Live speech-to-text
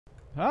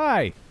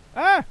Hi!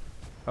 Ah!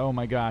 Oh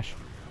my gosh.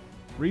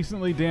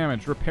 Recently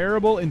damaged.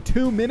 Repairable in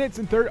 2 minutes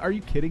and 30... Are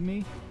you kidding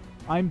me?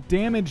 I'm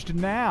damaged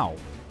now.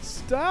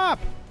 Stop!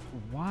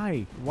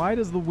 Why? Why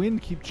does the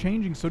wind keep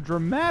changing so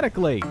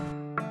dramatically?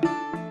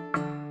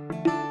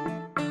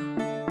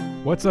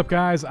 What's up,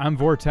 guys? I'm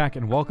Vortek,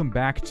 and welcome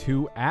back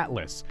to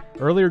Atlas.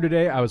 Earlier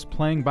today, I was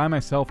playing by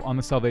myself on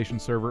the Salvation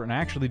server, and I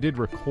actually did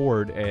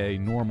record a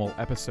normal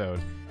episode.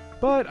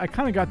 But I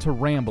kind of got to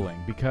rambling,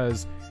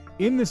 because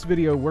in this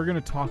video, we're going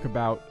to talk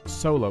about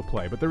solo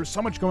play. But there was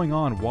so much going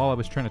on while I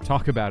was trying to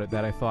talk about it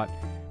that I thought,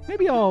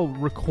 maybe I'll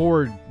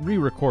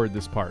re-record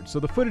this part. So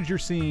the footage you're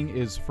seeing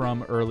is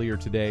from earlier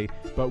today,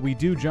 but we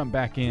do jump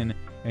back in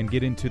and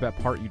get into that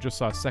part you just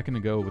saw a second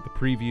ago with the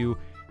preview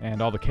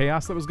and all the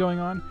chaos that was going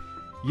on.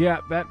 Yeah,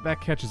 that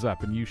catches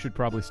up, and you should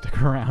probably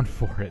stick around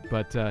for it.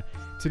 But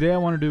today I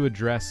wanted to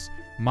address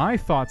my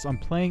thoughts on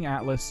playing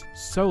Atlas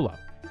solo.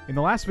 In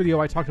the last video,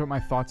 I talked about my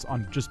thoughts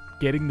on just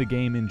getting the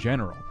game in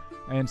general.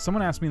 And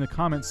someone asked me in the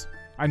comments,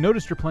 I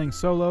noticed you're playing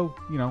solo,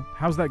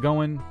 how's that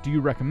going? Do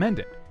you recommend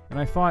it? And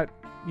I thought,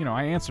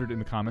 I answered in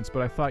the comments,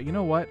 but I thought, you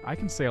know what? I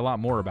can say a lot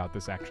more about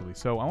this, actually.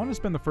 So I want to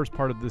spend the first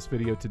part of this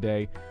video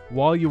today,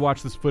 while you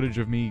watch this footage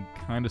of me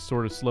kind of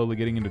sort of slowly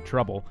getting into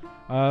trouble,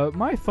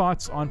 my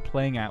thoughts on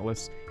playing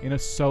Atlas in a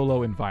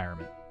solo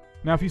environment.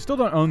 Now, if you still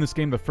don't own this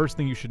game, the first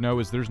thing you should know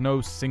is there's no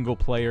single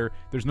player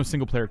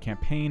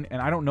campaign, and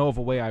I don't know of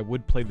a way I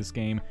would play this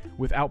game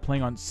without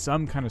playing on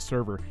some kind of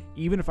server,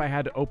 even if I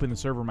had to open the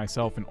server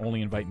myself and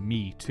only invite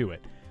me to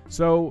it.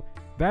 So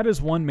that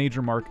is one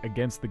major mark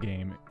against the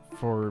game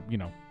for,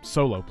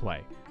 solo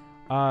play.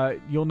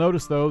 You'll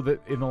notice, though,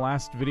 that in the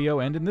last video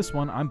and in this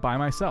one, I'm by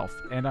myself.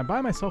 And I'm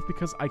by myself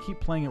because I keep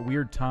playing at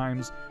weird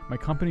times, my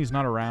company's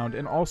not around,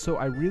 and also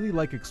I really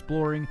like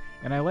exploring,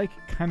 and I like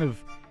kind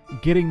of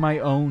getting my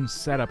own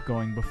setup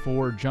going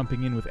before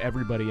jumping in with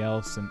everybody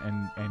else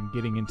and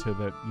getting into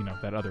the,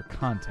 that other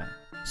content.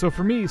 So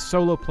for me,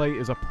 solo play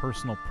is a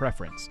personal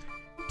preference.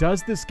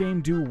 Does this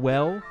game do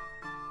well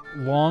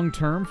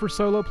long-term for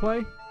solo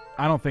play?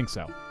 I don't think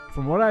so.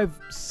 From what I've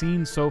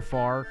seen so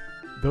far,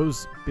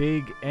 those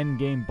big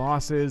endgame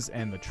bosses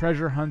and the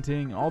treasure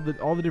hunting, all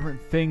the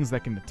different things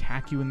that can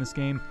attack you in this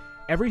game,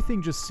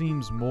 everything just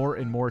seems more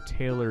and more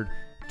tailored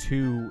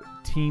to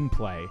team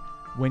play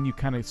when you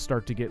kind of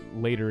start to get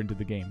later into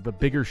the game. The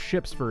bigger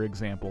ships, for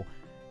example,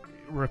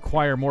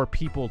 require more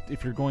people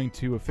if you're going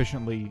to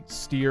efficiently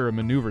steer and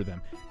maneuver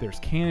them. There's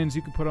cannons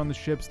you can put on the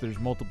ships, there's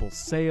multiple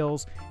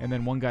sails, and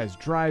then one guy's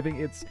driving.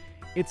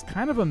 It's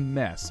kind of a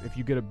mess if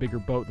you get a bigger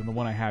boat than the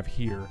one I have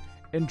here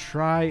and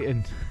try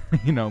and,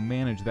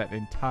 manage that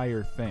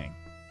entire thing.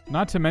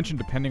 Not to mention,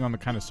 depending on the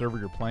kind of server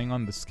you're playing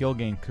on, the skill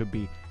gain could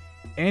be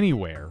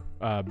anywhere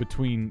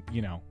between,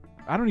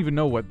 I don't even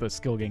know what the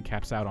skill gain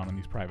caps out on in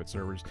these private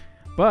servers,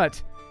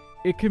 but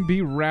it can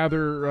be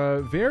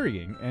rather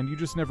varying, and you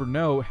just never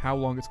know how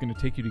long it's going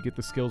to take you to get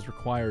the skills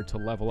required to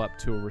level up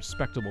to a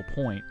respectable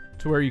point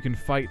to where you can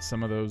fight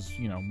some of those,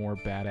 more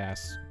badass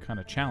kind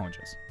of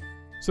challenges.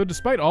 So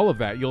despite all of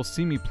that, you'll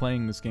see me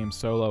playing this game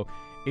solo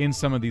in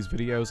some of these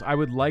videos. I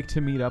would like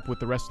to meet up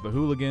with the rest of the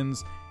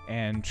hooligans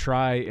and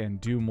try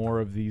and do more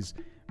of these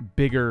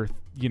bigger,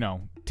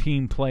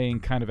 team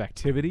playing kind of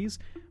activities.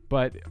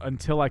 But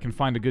until I can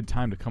find a good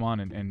time to come on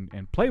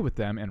and play with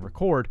them and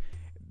record,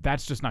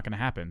 that's just not going to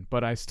happen.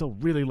 But I still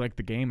really like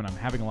the game, and I'm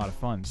having a lot of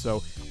fun.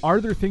 So are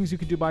there things you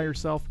could do by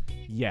yourself?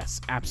 Yes,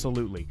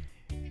 absolutely.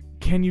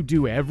 Can you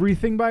do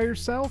everything by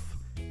yourself?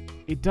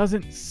 It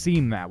doesn't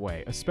seem that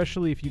way,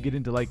 especially if you get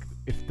into,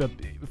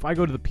 if I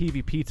go to the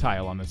PvP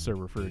tile on this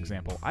server, for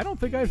example, I don't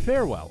think I'd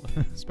fare well,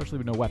 especially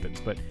with no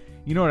weapons. But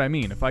you know what I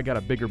mean. If I got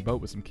a bigger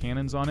boat with some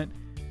cannons on it,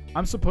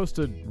 I'm supposed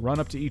to run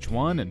up to each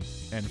one and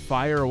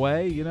fire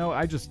away.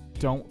 I just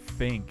don't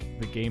think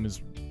the game is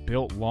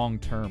built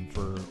long-term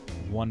for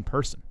one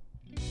person.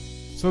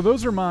 So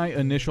those are my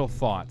initial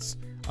thoughts.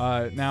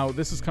 Now,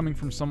 this is coming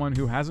from someone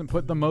who hasn't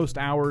put the most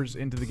hours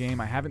into the game.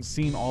 I haven't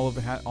seen all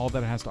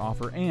that it has to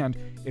offer, and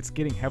it's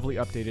getting heavily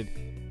updated.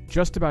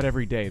 Just about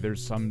every day,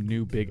 there's some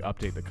new big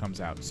update that comes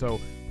out. So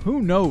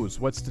who knows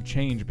what's to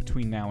change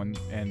between now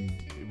and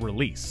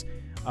release.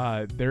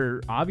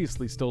 They're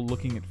obviously still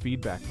looking at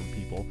feedback from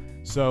people,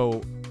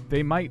 so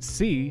they might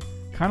see,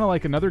 kind of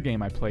like another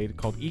game I played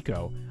called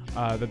Eco,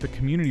 that the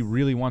community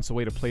really wants a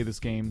way to play this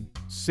game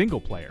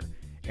single player,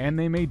 and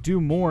they may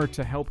do more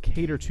to help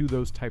cater to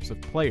those types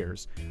of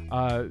players.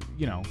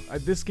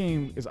 This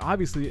game is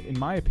obviously, in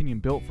my opinion,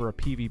 built for a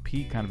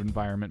PvP kind of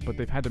environment, but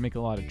they've had to make a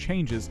lot of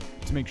changes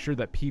to make sure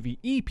that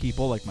PvE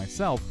people like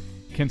myself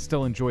can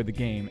still enjoy the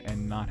game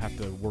and not have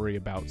to worry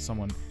about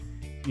someone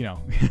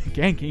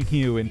ganking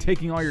you and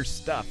taking all your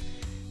stuff.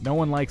 No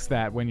one likes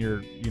that when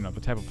you're,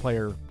 the type of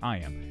player I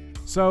am.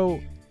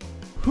 So,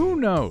 who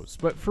knows?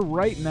 But for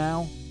right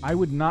now, I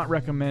would not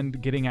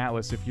recommend getting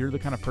Atlas if you're the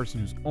kind of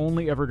person who's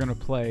only ever going to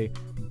play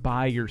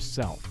by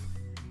yourself.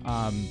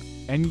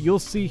 And you'll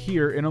see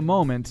here in a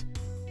moment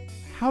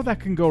how that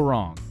can go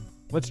wrong.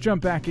 Let's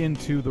jump back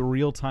into the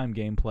real-time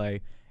gameplay,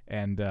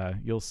 and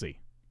you'll see.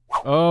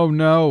 Oh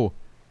no!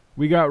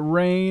 We got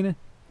rain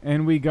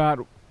And we got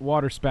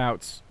water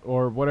spouts,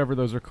 or whatever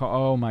those are called.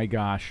 Oh my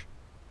gosh.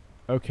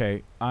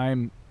 Okay,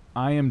 I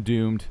am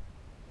doomed.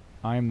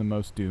 I am the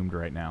most doomed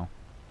right now.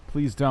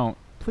 Please don't.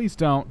 Please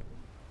don't.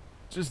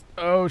 Just,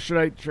 oh, should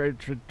I try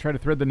to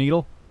thread the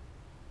needle?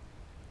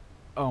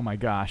 Oh my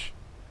gosh.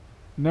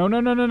 No, no,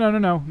 no, no, no, no,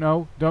 no,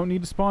 no. Don't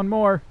need to spawn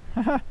more.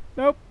 Haha,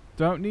 nope.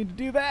 Don't need to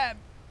do that.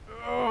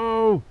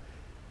 Oh.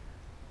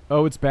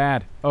 Oh, it's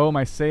bad. Oh,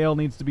 my sail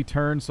needs to be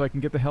turned so I can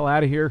get the hell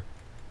out of here.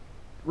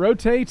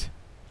 Rotate.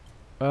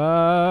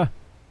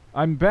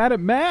 I'm bad at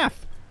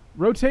math.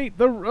 Rotate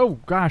the... Oh,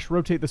 gosh.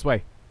 Rotate this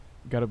way.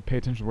 Gotta pay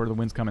attention to where the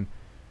wind's coming.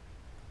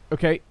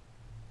 Okay.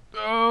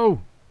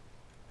 Oh.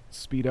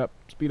 Speed up.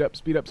 Speed up.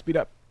 Speed up. Speed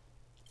up.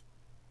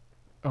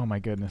 Oh, my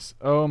goodness.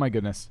 Oh, my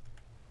goodness.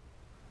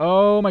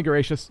 Oh, my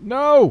gracious.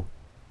 No!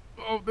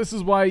 Oh, this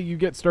is why you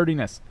get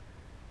sturdiness.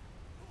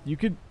 You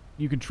could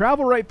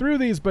travel right through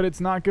these, but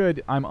it's not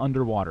good. I'm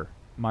underwater.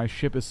 My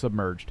ship is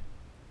submerged.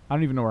 I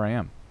don't even know where I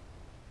am.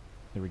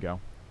 There we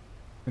go.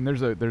 And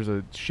there's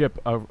a ship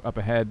up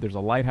ahead. There's a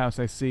lighthouse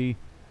I see.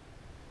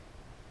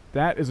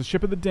 That is a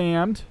ship of the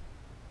damned.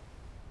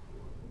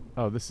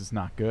 Oh, this is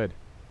not good.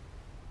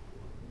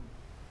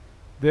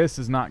 This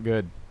is not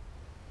good.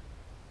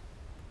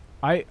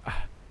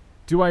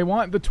 Do I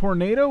want the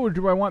tornado or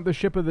do I want the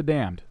ship of the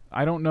damned?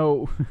 I don't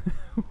know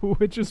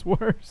which is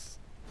worse.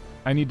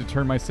 I need to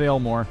turn my sail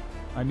more.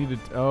 I need to...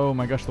 Oh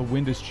my gosh, the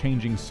wind is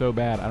changing so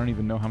bad. I don't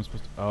even know how I'm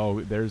supposed to...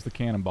 Oh, there's the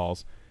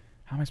cannonballs.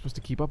 How am I supposed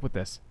to keep up with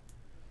this?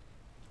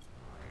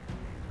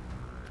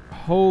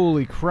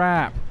 Holy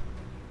crap.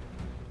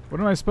 What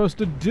am I supposed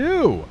to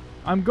do?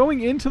 I'm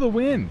going into the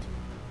wind.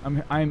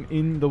 I'm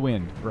in the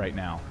wind right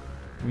now.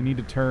 We need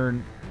to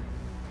turn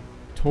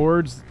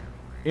towards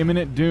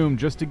imminent doom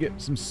just to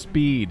get some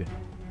speed.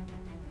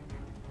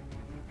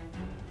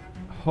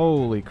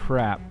 Holy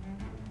crap.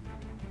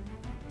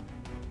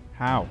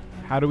 How?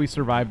 How do we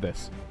survive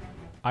this?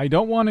 I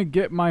don't want to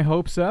get my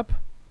hopes up,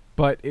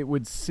 but it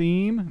would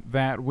seem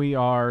that we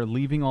are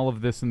leaving all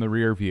of this in the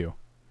rear view.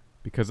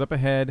 Because up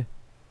ahead...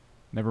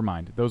 Never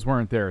mind. Those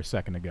weren't there a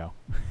second ago.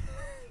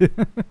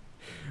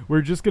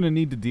 We're just going to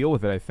need to deal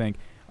with it, I think.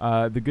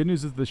 The good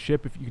news is the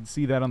ship, if you can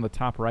see that on the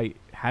top right,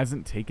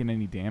 hasn't taken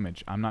any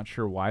damage. I'm not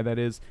sure why that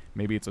is.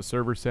 Maybe it's a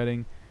server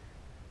setting.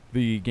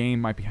 The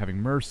game might be having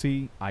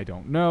mercy. I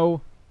don't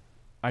know.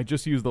 I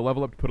just used the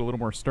level up to put a little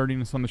more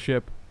sturdiness on the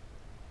ship.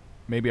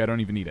 Maybe I don't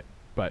even need it.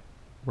 But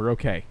we're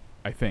okay,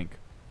 I think.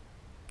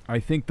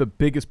 I think the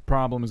biggest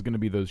problem is going to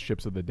be those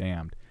ships of the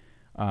damned.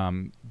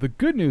 The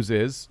good news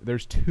is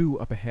there's 2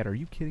 up ahead. Are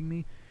you kidding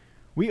me?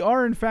 We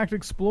are, in fact,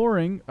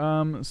 exploring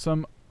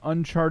some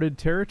uncharted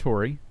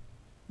territory,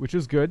 which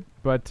is good.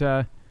 But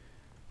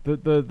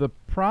the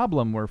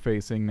problem we're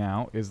facing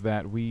now is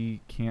that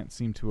we can't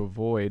seem to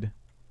avoid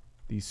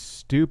these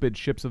stupid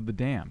ships of the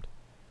damned.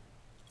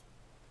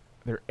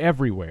 They're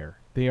everywhere.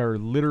 They are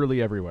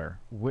literally everywhere.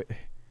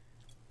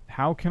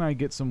 How can I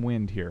get some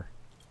wind here?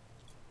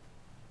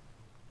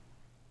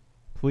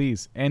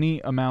 Please,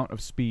 any amount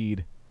of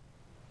speed.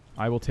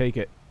 I will take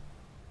it.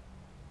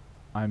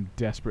 I'm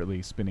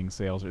desperately spinning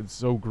sails. It's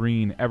so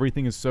green.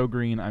 Everything is so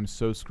green. I'm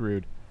so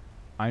screwed.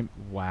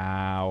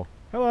 Wow.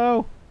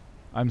 Hello.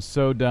 I'm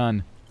so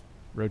done.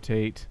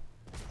 Rotate.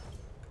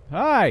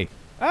 Hi.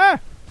 Ah!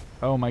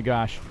 Oh my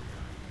gosh.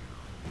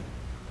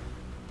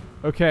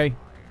 Okay.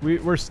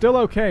 We're still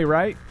okay,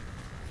 right?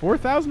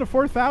 4,000 to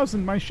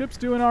 4,000. My ship's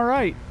doing all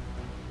right.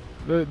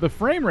 The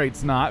frame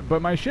rate's not,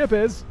 but my ship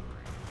is.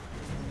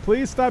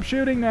 Please stop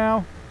shooting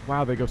now.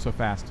 Wow, they go so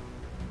fast.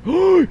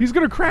 He's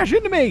gonna crash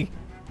into me!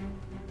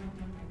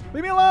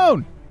 Leave me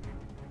alone!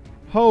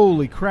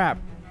 Holy crap.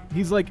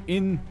 He's like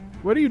in...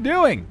 What are you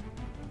doing?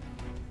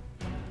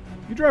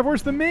 You drive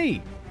worse than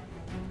me!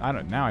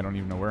 Now I don't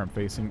even know where I'm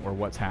facing or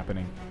what's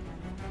happening.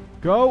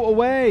 Go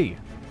away!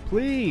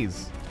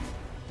 Please!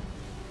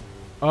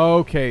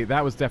 Okay,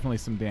 that was definitely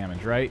some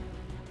damage, right?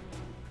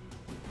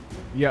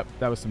 Yep,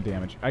 that was some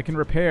damage. I can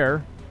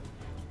repair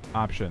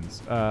options.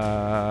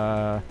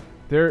 There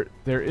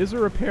is a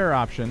repair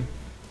option.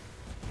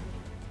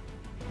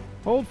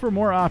 Hold for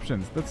more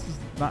options. This is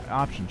not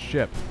option.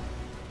 Ship.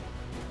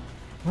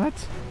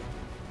 What?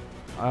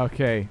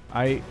 Okay,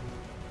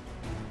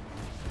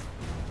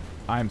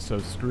 I'm so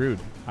screwed.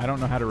 I don't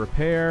know how to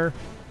repair.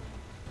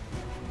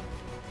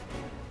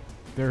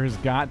 There has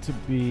got to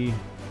be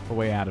a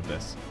way out of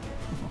this.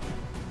 Oh,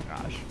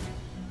 gosh.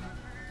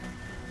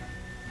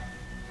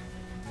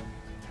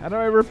 How do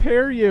I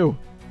repair you?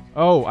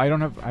 Oh, I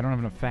don't have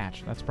enough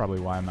thatch. That's probably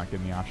why I'm not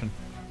getting the option.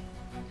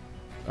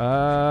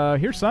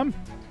 Here's some.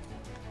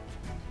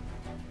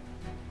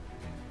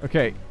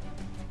 Okay.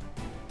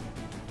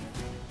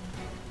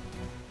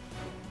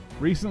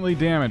 Recently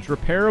damaged.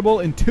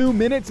 Repairable in 2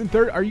 minutes and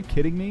 30... Are you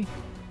kidding me?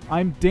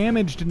 I'm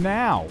damaged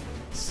now.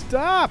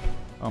 Stop!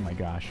 Oh my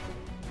gosh.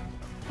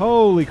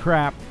 Holy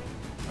crap.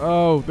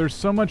 Oh, there's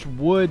so much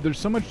wood. There's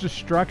so much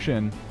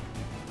destruction.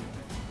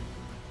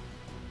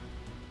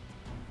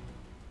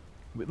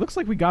 It looks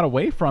like we got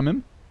away from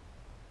him.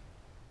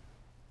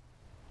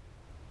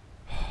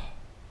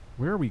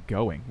 Where are we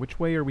going? Which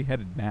way are we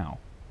headed now?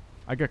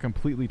 I got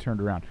completely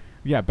turned around.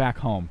 Yeah, back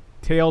home.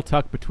 Tail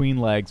tucked between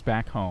legs,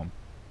 back home.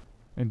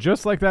 And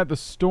just like that, the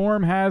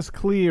storm has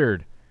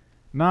cleared.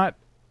 Not,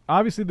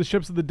 obviously the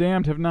ships of the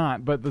damned have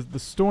not, but the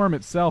storm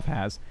itself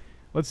has.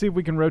 Let's see if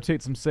we can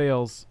rotate some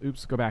sails.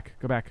 Oops, go back,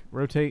 go back.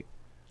 Rotate.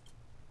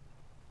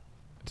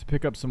 To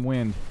pick up some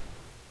wind.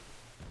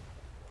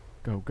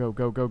 Go, go,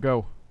 go, go,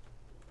 go.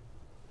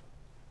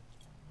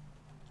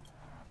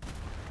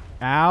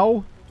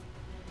 Ow.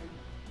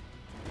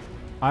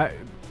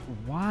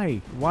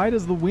 Why? Why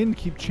does the wind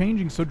keep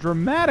changing so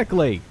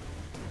dramatically?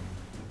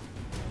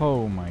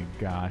 Oh my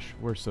gosh,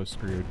 we're so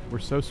screwed. We're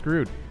so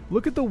screwed.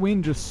 Look at the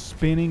wind just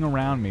spinning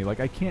around me. Like,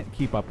 I can't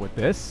keep up with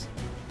this.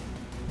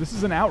 This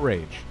is an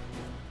outrage.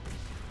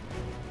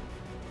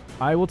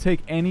 I will take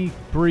any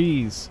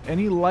breeze,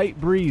 any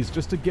light breeze,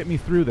 just to get me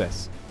through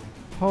this.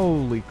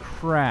 Holy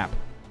crap.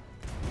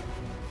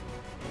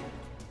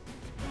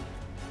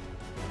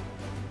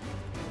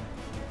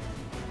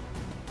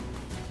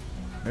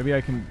 Maybe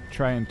I can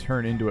try and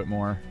turn into it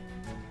more.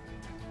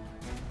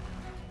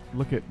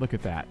 Look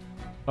at that.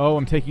 Oh,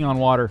 I'm taking on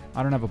water.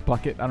 I don't have a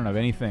bucket. I don't have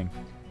anything.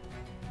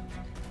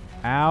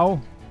 Ow.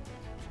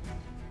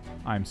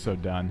 I'm so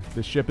done.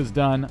 This ship is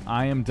done.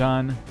 I am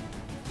done.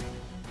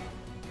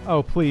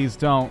 Oh, please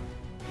don't.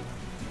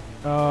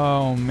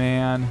 Oh,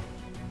 man.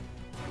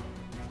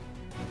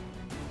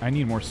 I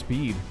need more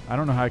speed. I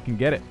don't know how I can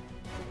get it.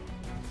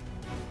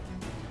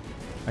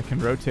 I can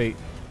rotate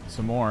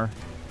some more.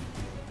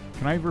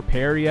 Can I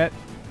repair yet?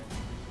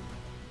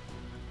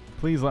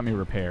 Please let me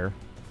repair.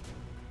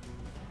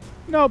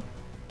 Nope.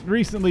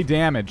 Recently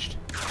damaged.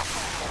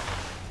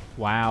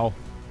 Wow.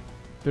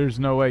 There's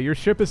no way. Your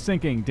ship is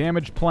sinking.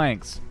 Damaged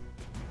planks.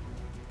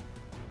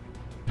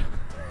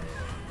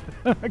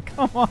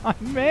 Come on,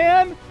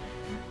 man.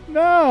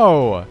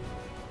 No.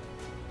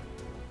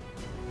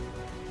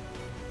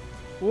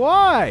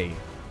 Why?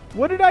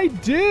 What did I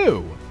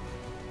do?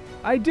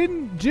 I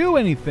didn't do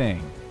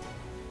anything.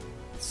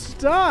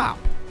 Stop.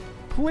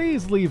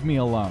 Please leave me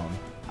alone.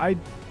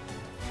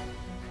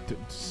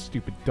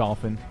 Stupid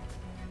dolphin.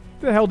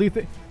 What the hell do you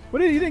think? What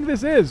do you think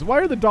this is? Why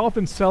are the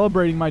dolphins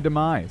celebrating my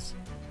demise?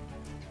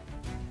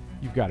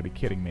 You've got to be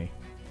kidding me.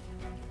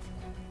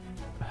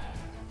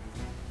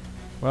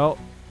 Well,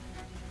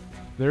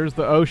 there's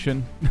the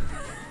ocean.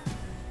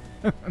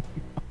 Oh my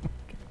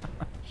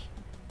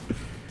gosh.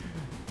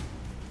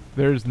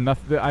 There's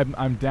nothing.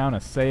 I'm down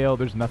a sail.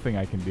 There's nothing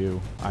I can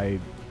do.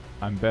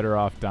 I'm better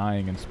off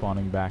dying and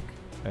spawning back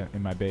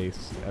in my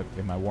base,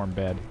 in my warm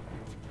bed,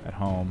 at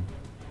home.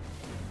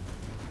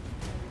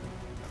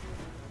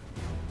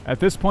 At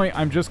this point,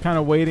 I'm just kind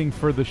of waiting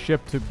for the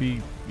ship to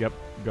be, yep,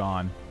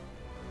 gone.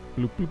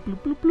 Bloop, bloop,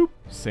 bloop, bloop, bloop.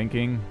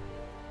 Sinking.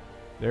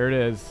 There it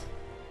is.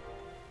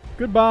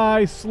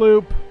 Goodbye,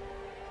 sloop.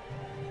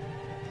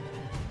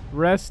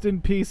 Rest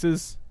in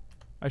pieces.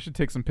 I should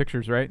take some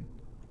pictures, right?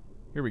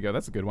 Here we go.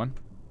 That's a good one.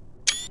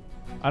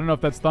 I don't know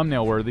if that's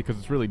thumbnail worthy because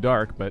it's really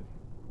dark, but...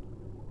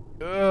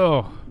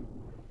 Ugh.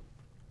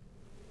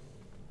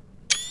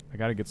 I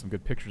gotta get some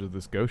good pictures of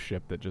this ghost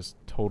ship that just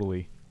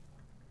totally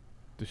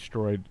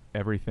destroyed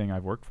everything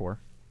I've worked for.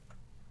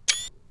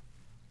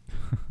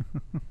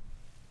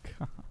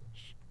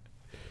 Gosh.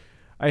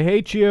 I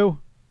hate you.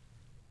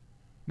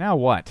 Now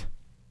what?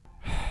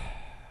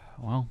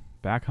 Well,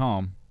 back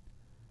home.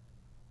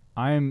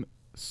 I'm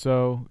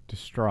so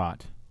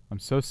distraught. I'm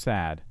so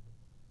sad.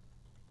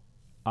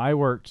 I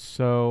worked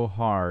so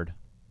hard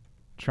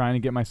trying to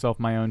get myself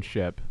my own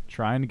ship,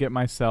 trying to get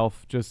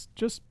myself just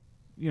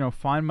you know,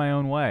 find my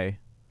own way.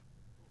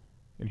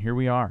 And here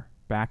we are,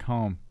 back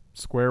home,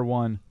 square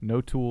one, no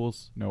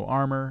tools, no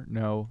armor,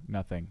 no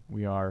nothing.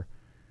 We are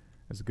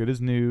as good as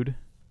nude.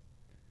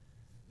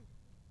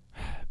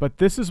 But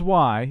this is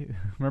why,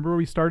 remember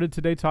we started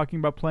today talking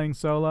about playing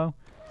solo?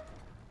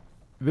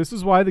 This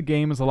is why the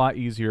game is a lot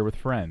easier with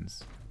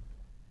friends.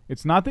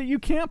 It's not that you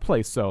can't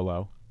play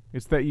solo,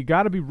 it's that you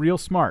gotta be real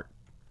smart.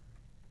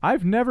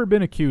 I've never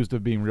been accused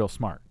of being real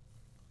smart.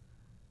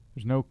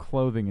 There's no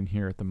clothing in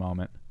here at the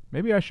moment.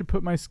 Maybe I should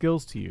put my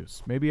skills to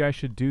use. Maybe I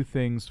should do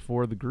things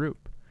for the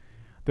group.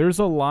 There's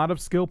a lot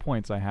of skill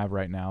points I have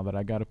right now that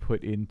I got to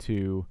put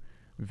into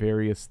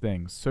various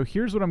things. So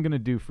here's what I'm going to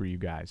do for you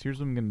guys. Here's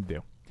what I'm going to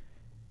do.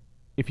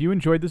 If you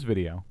enjoyed this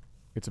video,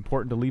 it's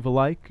important to leave a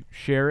like,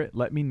 share it,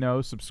 let me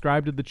know,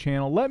 subscribe to the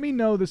channel. Let me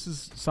know this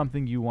is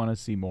something you want to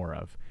see more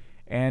of.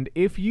 And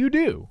if you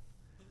do,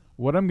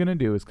 what I'm going to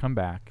do is come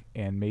back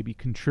and maybe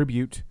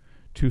contribute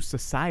to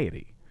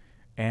society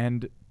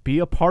and be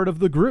a part of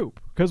the group,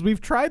 because we've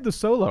tried the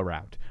solo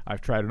route.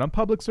 I've tried it on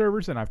public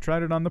servers and I've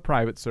tried it on the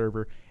private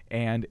server,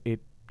 and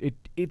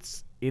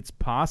it's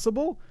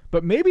possible,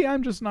 but maybe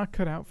I'm just not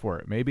cut out for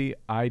it. Maybe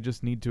I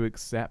just need to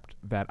accept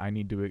that I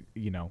need to,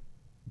 you know,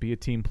 be a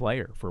team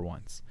player for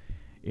once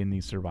in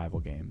these survival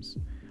games.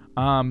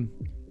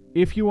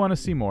 If you want to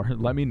see more,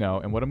 let me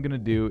know. And what I'm going to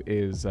do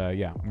is,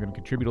 yeah, I'm going to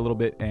contribute a little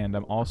bit, and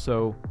I'm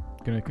also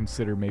going to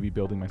consider maybe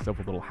building myself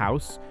a little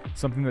house,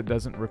 something that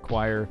doesn't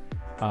require,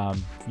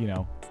 you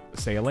know,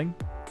 sailing,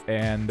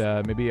 and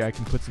maybe I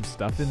can put some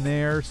stuff in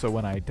there so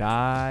when I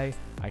die,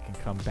 I can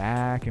come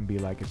back and be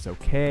like, it's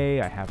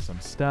okay, I have some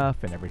stuff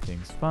and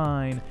everything's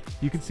fine.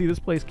 You can see this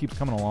place keeps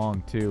coming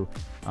along too.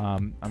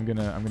 I'm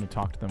gonna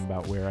talk to them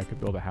about where I could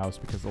build a house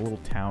because a little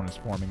town is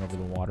forming over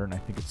the water, and I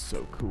think it's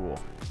so cool.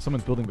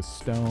 Someone's building with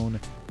stone.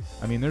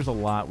 I mean, there's a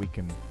lot we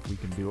can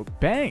do. A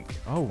bank.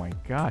 Oh my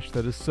gosh,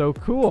 that is so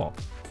cool.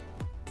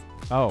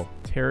 Oh,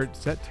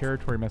 set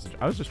territory message.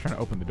 I was just trying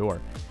to open the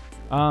door.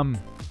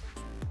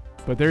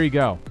 But there you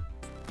go.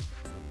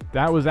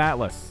 That was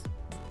Atlas,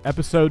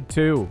 episode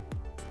 2.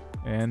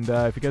 And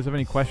if you guys have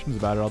any questions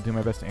about it, I'll do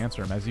my best to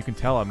answer them. As you can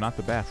tell, I'm not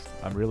the best.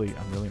 I'm really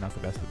not the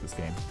best at this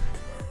game.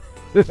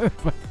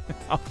 But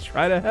I'll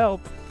try to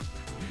help.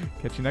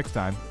 Catch you next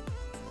time.